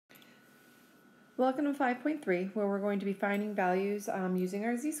Welcome to 5.3, where we're going to be finding values using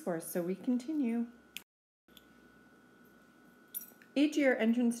our z-scores. So we continue. Each year,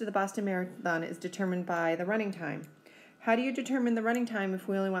 entrance to the Boston Marathon is determined by the running time. How do you determine the running time if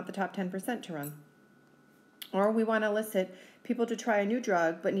we only want the top 10% to run? Or we want to elicit people to try a new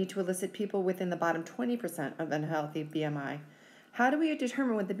drug, but need to elicit people within the bottom 20% of unhealthy BMI. How do we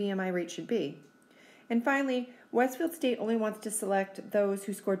determine what the BMI rate should be? And finally, Westfield State only wants to select those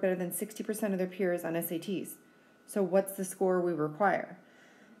who scored better than 60% of their peers on SATs. So what's the score we require?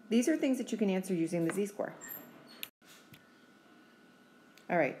 These are things that you can answer using the z-score.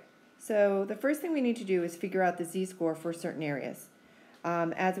 All right, so the first thing we need to do is figure out the z-score for certain areas.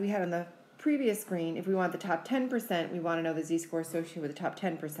 As we had on the previous screen, if we want the top 10%, we want to know the z-score associated with the top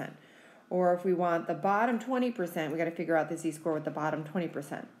 10%. Or if we want the bottom 20%, we got to figure out the z-score with the bottom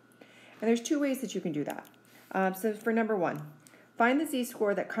 20%. And there's two ways that you can do that. So for number one, find the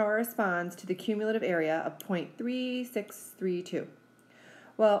z-score that corresponds to the cumulative area of 0.3632.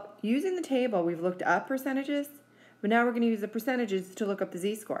 Well, using the table, we've looked up percentages, but now we're going to use the percentages to look up the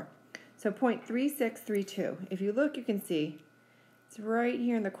z-score. So 0.3632. If you look, you can see it's right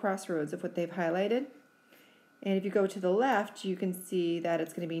here in the crossroads of what they've highlighted. And if you go to the left, you can see that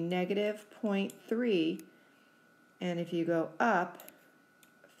it's going to be negative 0.3. And if you go up,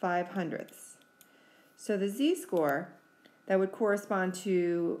 0.05. So the z-score that would correspond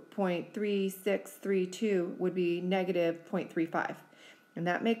to 0.3632 would be negative 0.35. And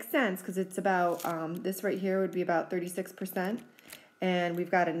that makes sense because it's about, this right here would be about 36%. And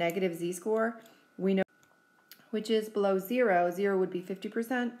we've got a negative z-score, we know, which is below 0. 0 would be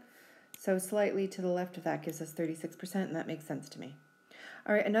 50%. So slightly to the left of that gives us 36%, and that makes sense to me.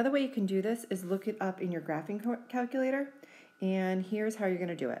 All right, another way you can do this is look it up in your graphing calculator. And here's how you're going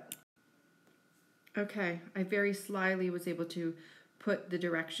to do it. Okay, I very slyly was able to put the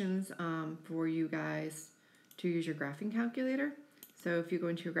directions for you guys to use your graphing calculator. So if you go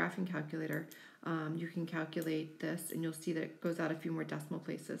into your graphing calculator, you can calculate this, and you'll see that it goes out a few more decimal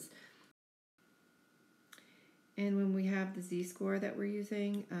places. And when we have the z-score that we're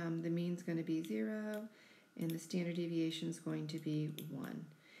using, the mean's going to be 0, and the standard deviation is going to be 1.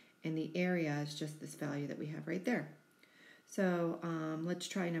 And the area is just this value that we have right there. So let's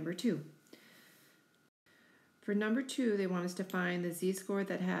try number 2. For number 2, they want us to find the z-score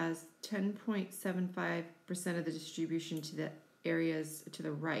that has 10.75% of the distribution to the areas to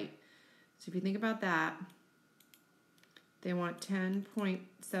the right. So if you think about that, they want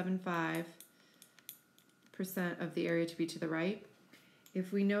 10.75% of the area to be to the right.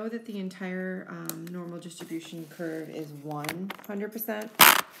 If we know that the entire normal distribution curve is 100%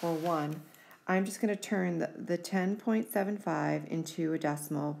 or 1, I'm just going to turn the 10.75 into a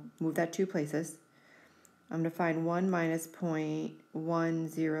decimal, move that 2 places. I'm going to find 1 minus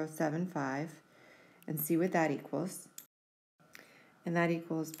 0.1075 and see what that equals. And that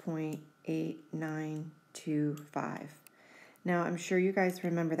equals 0.8925. Now, I'm sure you guys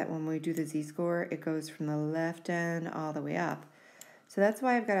remember that when we do the z-score, it goes from the left end all the way up. So that's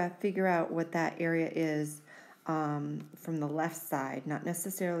why I've got to figure out what that area is from the left side, not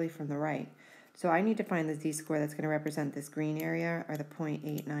necessarily from the right. So I need to find the z-score that's going to represent this green area, or the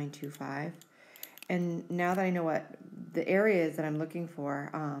 0.8925. And now that I know what the area is that I'm looking for,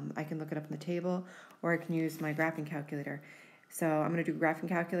 I can look it up in the table, or I can use my graphing calculator. So I'm going to do graphing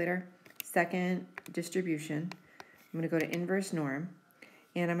calculator, second distribution. I'm going to go to inverse norm,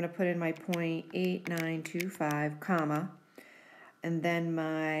 and I'm going to put in my 0.8925, comma, and then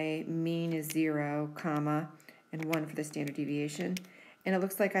my mean is 0, comma, and 1 for the standard deviation. And it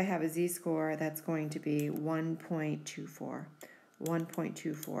looks like I have a z-score that's going to be 1.24.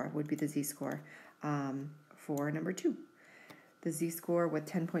 1.24 would be the z-score for number 2. The z-score with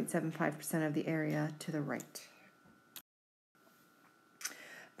 10.75% of the area to the right.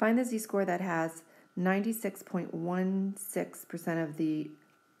 Find the z-score that has 96.16% of the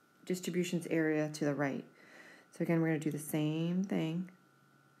distribution's area to the right. So again, we're going to do the same thing.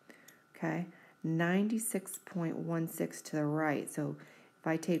 Okay, 96.16 to the right. So if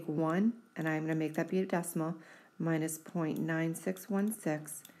I take 1, and I'm going to make that be a decimal, minus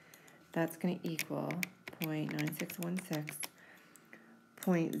 0.9616, that's going to equal 0.9616,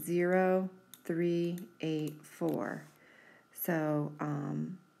 0.0384. So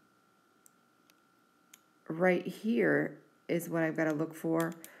right here is what I've got to look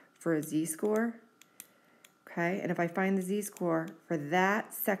for a z-score. Okay, and if I find the z-score for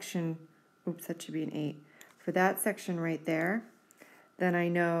that section, oops, that should be an 8. For that section right there, then I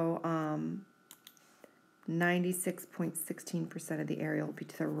know 96.16% of the area will be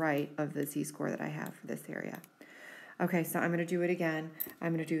to the right of the z-score that I have for this area. Okay, so I'm going to do it again.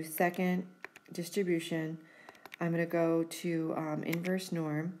 I'm going to do second distribution, I'm going to go to inverse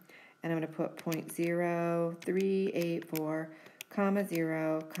norm, and I'm going to put 0.0384, comma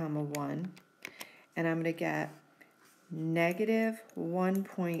 0, comma 1, and I'm going to get negative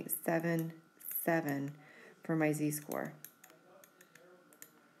 1.77 for my z-score.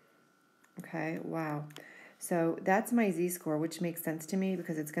 Okay, wow. So that's my z-score, which makes sense to me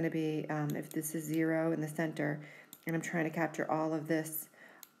because it's going to be, if this is 0 in the center, and I'm trying to capture all of this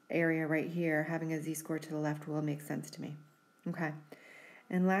area right here, having a z-score to the left will make sense to me. Okay,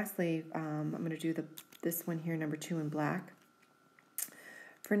 and lastly, I'm going to do this one here, number 2 in black.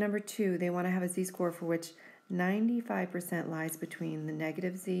 For number 2, they want to have a z-score for which 95% lies between the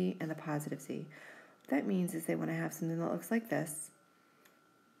negative z and the positive z. What that means is they want to have something that looks like this,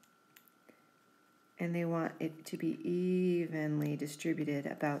 and they want it to be evenly distributed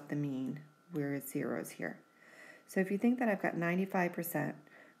about the mean, where it's zeros here. So if you think that I've got 95%,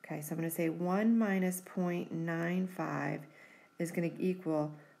 okay, so I'm going to say 1 minus 0.95 is going to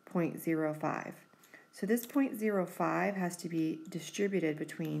equal 0.05. So this 0.05 has to be distributed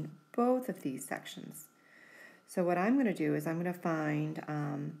between both of these sections. So what I'm going to do is I'm going to find,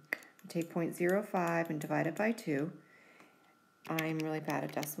 take 0.05 and divide it by 2. I'm really bad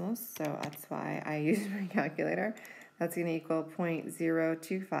at decimals, so that's why I use my calculator. That's going to equal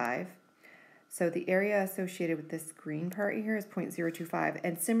 0.025. So the area associated with this green part here is 0.025,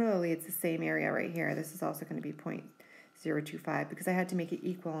 and similarly it's the same area right here. This is also going to be 0.025 because I had to make it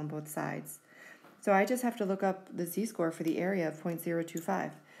equal on both sides. So I just have to look up the z-score for the area of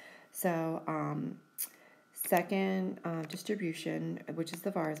 0.025. So second distribution, which is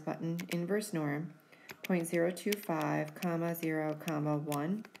the vars button, inverse norm, 0.025, comma 0, comma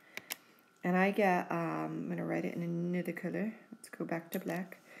 1. And I get, I'm going to write it in another color. Let's go back to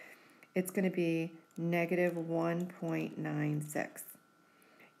black. It's going to be negative 1.96.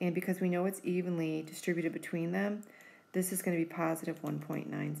 And because we know it's evenly distributed between them, this is going to be positive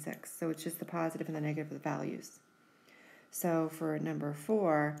 1.96. So it's just the positive and the negative of the values. So for number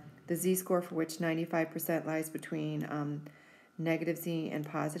 4, the z-score for which 95% lies between negative z and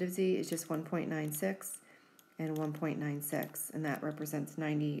positive z is just 1.96 and 1.96, and that represents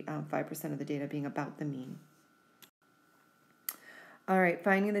 95% of the data being about the mean. All right,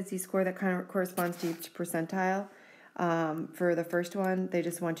 finding the z-score that kind of corresponds to each percentile. For the first one, they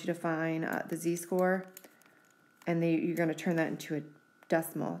just want you to find the z-score, and you're going to turn that into a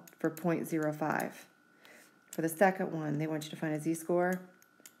decimal for 0.05. For the second one, they want you to find a z-score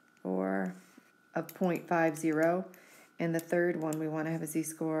of 0.50. And the third one, we want to have a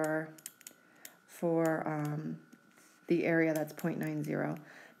z-score for the area that's 0.90.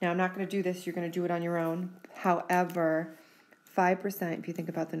 Now, I'm not going to do this. You're going to do it on your own. However, 5%, if you think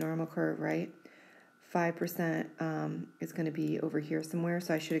about the normal curve, right? 5% is going to be over here somewhere,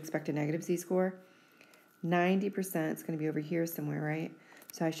 so I should expect a negative z-score. 90% is going to be over here somewhere, right?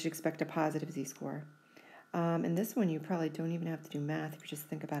 So I should expect a positive z-score. And this one, you probably don't even have to do math if you just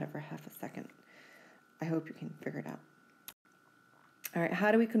think about it for half a second. I hope you can figure it out. All right,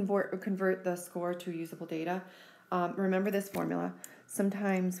 how do we convert the score to usable data? Remember this formula.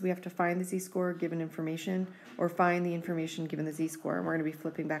 Sometimes we have to find the z-score given information or find the information given the z-score, and we're going to be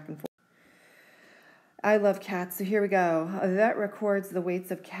flipping back and forth. I love cats, so here we go. A vet records the weights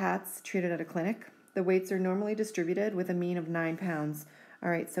of cats treated at a clinic. The weights are normally distributed with a mean of 9 pounds. All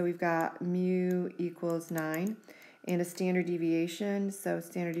right, so we've got mu equals 9 and a standard deviation, so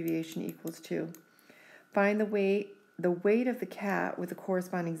standard deviation equals 2. Find the weight of the cat with the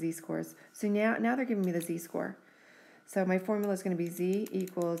corresponding z-scores. So now they're giving me the z-score. So my formula is going to be z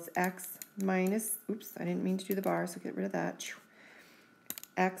equals x minus, oops, I didn't mean to do the bar, so get rid of that.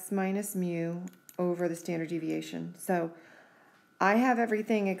 X minus mu over the standard deviation. So I have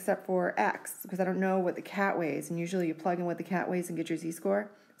everything except for x because I don't know what the cat weighs, and usually you plug in what the cat weighs and get your z-score.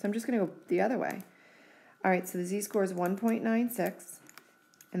 So I'm just going to go the other way. All right, so the z-score is 1.96,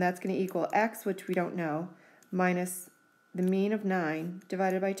 and that's going to equal x, which we don't know, minus the mean of 9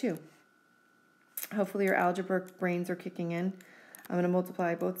 divided by 2. Hopefully your algebraic brains are kicking in. I'm going to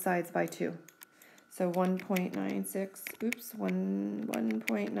multiply both sides by 2. So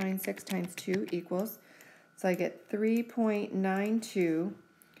 1.96 times 2 equals, so I get 3.92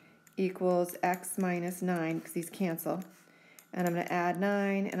 equals x minus 9, because these cancel. And I'm going to add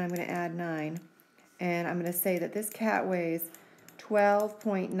 9, and I'm going to add 9. And I'm going to say that this cat weighs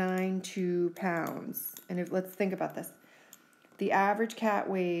 12.92 pounds. And let's think about this. The average cat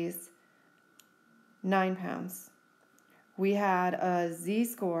weighs 9 pounds. We had a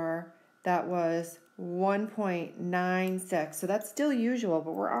z-score that was 1.96. So that's still usual,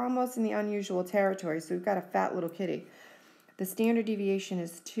 but we're almost in the unusual territory. So we've got a fat little kitty. The standard deviation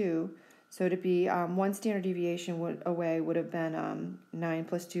is 2. So to be 1 standard deviation away would have been 9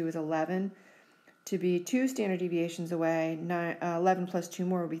 plus 2 is 11. To be 2 standard deviations away, 11 plus 2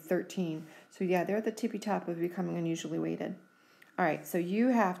 more would be 13. So yeah, they're at the tippy top of becoming unusually weighted. All right, so you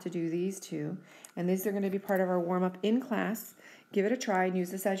have to do these two, and these are going to be part of our warm-up in class. Give it a try and use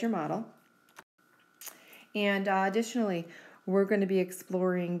this as your model. And additionally, we're going to be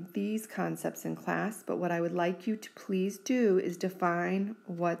exploring these concepts in class, but what I would like you to please do is define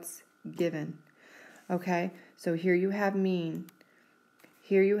what's given. Okay, so here you have mean,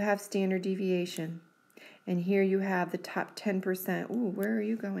 here you have standard deviation, and here you have the top 10%. Ooh, where are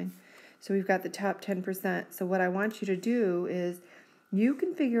you going? So we've got the top 10%. So what I want you to do is you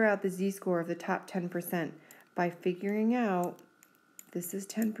can figure out the z-score of the top 10% by figuring out, this is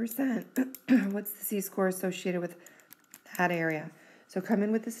 10%. What's the z-score associated with that area? So come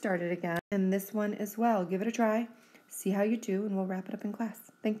in with the started again, and this one as well. Give it a try, see how you do, and we'll wrap it up in class.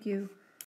 Thank you.